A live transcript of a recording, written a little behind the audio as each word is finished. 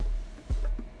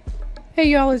Hey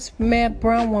y'all, it's Mad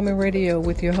Brown Woman Radio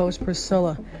with your host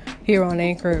Priscilla here on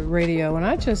Anchor Radio. And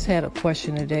I just had a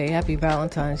question today. Happy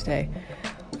Valentine's Day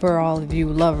for all of you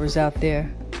lovers out there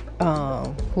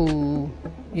who,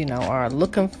 are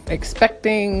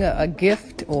expecting a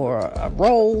gift or a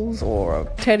rose or a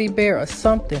teddy bear or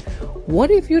something.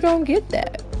 What if you don't get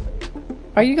that?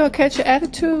 Are you going to catch an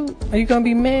attitude? Are you going to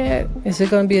be mad? Is it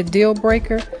going to be a deal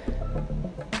breaker?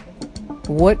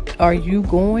 What are you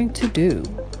going to do?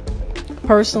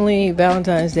 Personally,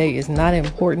 Valentine's Day is not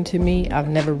important to me. I've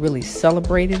never really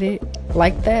celebrated it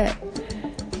like that.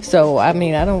 So, I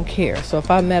don't care. So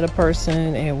if I met a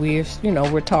person and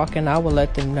we're talking, I will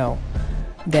let them know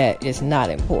that it's not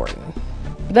important.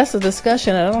 But that's a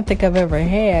discussion I don't think I've ever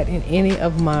had in any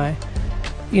of my,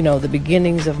 the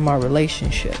beginnings of my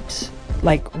relationships.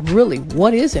 Like, really,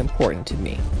 what is important to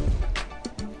me?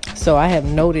 So I have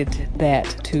noted that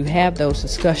to have those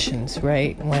discussions,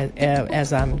 right,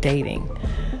 as I'm dating.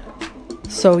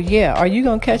 So yeah, are you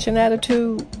going to catch an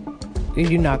attitude? Are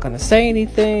you not going to say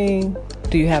anything?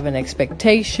 Do you have an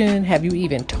expectation? Have you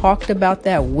even talked about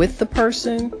that with the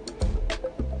person?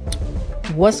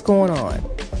 What's going on?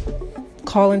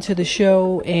 Call into the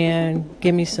show and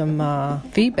give me some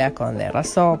feedback on that. I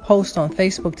saw a post on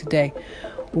Facebook today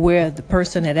where the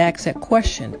person had asked that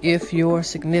question: if your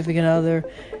significant other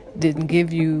didn't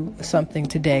give you something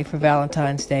today for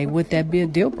Valentine's Day, would that be a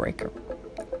deal breaker?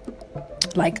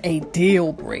 Like a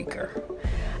deal breaker.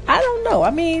 I don't know.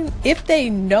 If they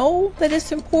know that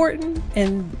it's important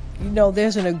and,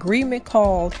 there's an agreement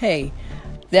called, hey,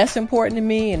 that's important to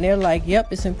me. And they're like,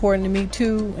 yep, it's important to me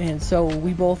too. And so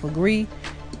we both agree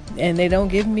and they don't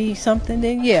give me something,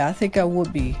 then yeah, I think I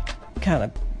would be kind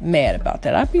of mad about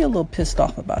that. I'd be a little pissed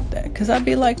off about that because I'd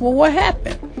be like, well, what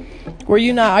happened? Are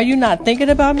you not thinking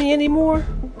about me anymore?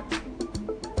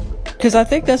 Because I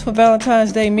think that's what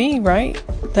Valentine's Day mean, right?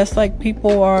 That's like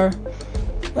people are,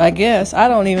 I guess, I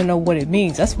don't even know what it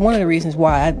means. That's one of the reasons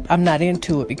why I'm not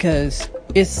into it, because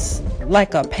it's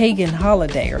like a pagan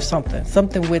holiday or something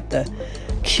with the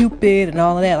Cupid and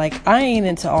all of that. Like, I ain't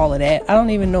into all of that. I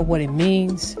don't even know what it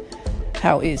means,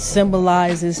 how it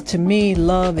symbolizes. To me,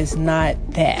 love is not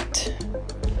that.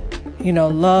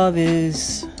 Love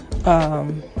is,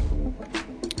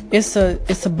 it's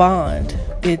a bond.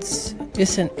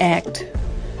 It's an act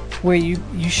where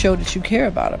you show that you care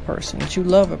about a person, that you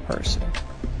love a person.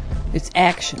 It's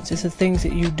actions. It's the things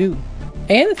that you do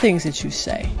and the things that you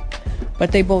say.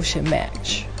 But they both should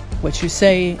match. What you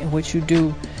say and what you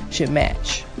do should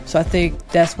match. So I think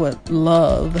that's what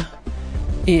love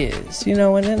is,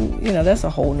 and then, that's a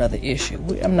whole nother issue.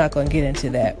 I'm not going to get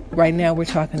into that. Right now we're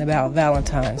talking about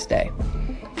Valentine's Day.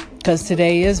 Because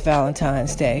today is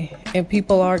Valentine's Day and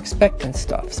people are expecting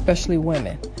stuff, especially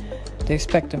women. They're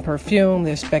expecting perfume,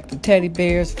 they're expecting teddy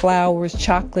bears, flowers,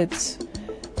 chocolates,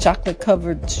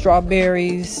 chocolate-covered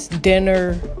strawberries,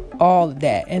 dinner, all of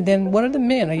that. And then what are the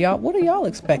men? What are y'all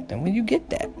expecting when you get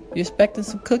that? You expecting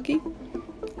some cookie?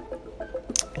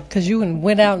 Because you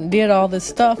went out and did all this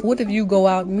stuff. What if you go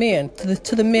out, men,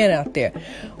 to the men out there?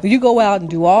 When you go out and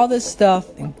do all this stuff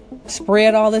and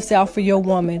spread all this out for your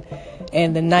woman,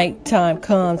 and the night time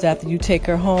comes after you take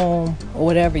her home or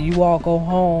whatever, you all go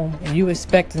home and you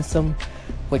expecting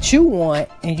what you want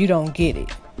and you don't get it.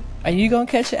 Are you going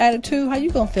to catch an attitude? How you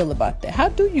going to feel about that? How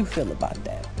do you feel about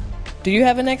that? Do you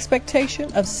have an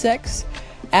expectation of sex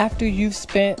after you've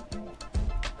spent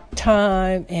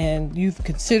time and you've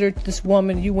considered this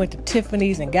woman? You went to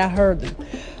Tiffany's and got her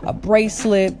a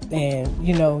bracelet and,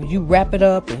 you wrap it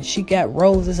up and she got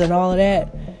roses and all of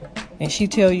that. And she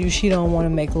tell you she don't want to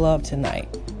make love tonight.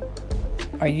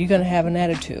 Are you going to have an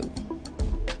attitude?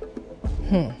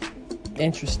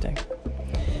 Interesting.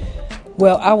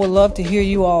 Well, I would love to hear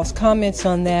you all's comments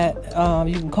on that.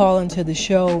 You can call into the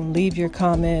show and leave your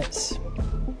comments.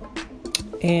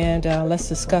 And let's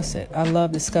discuss it. I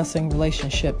love discussing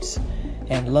relationships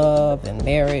and love and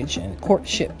marriage and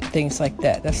courtship, things like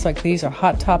that. These are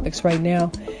hot topics right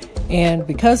now. And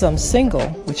because I'm single,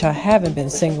 which I haven't been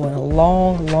single in a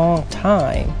long, long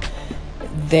time,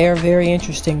 they're very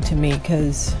interesting to me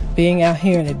because being out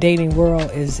here in the dating world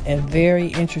is very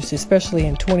interesting, especially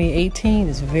in 2018,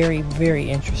 is very, very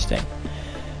interesting.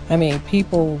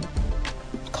 People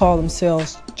call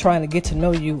themselves trying to get to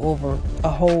know you over a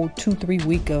whole 2-3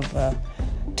 week of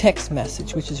text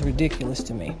message, which is ridiculous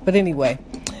to me. But anyway,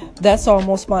 that's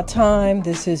almost my time.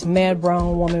 This is Mad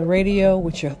Brown Woman Radio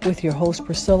with your host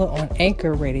Priscilla on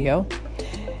Anchor Radio.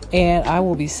 And I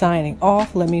will be signing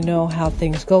off. Let me know how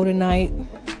things go tonight.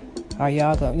 Are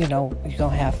y'all going, you going to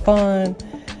have fun?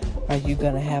 Are you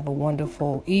going to have a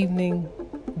wonderful evening?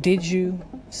 Did you?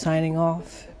 Signing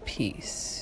off. Peace.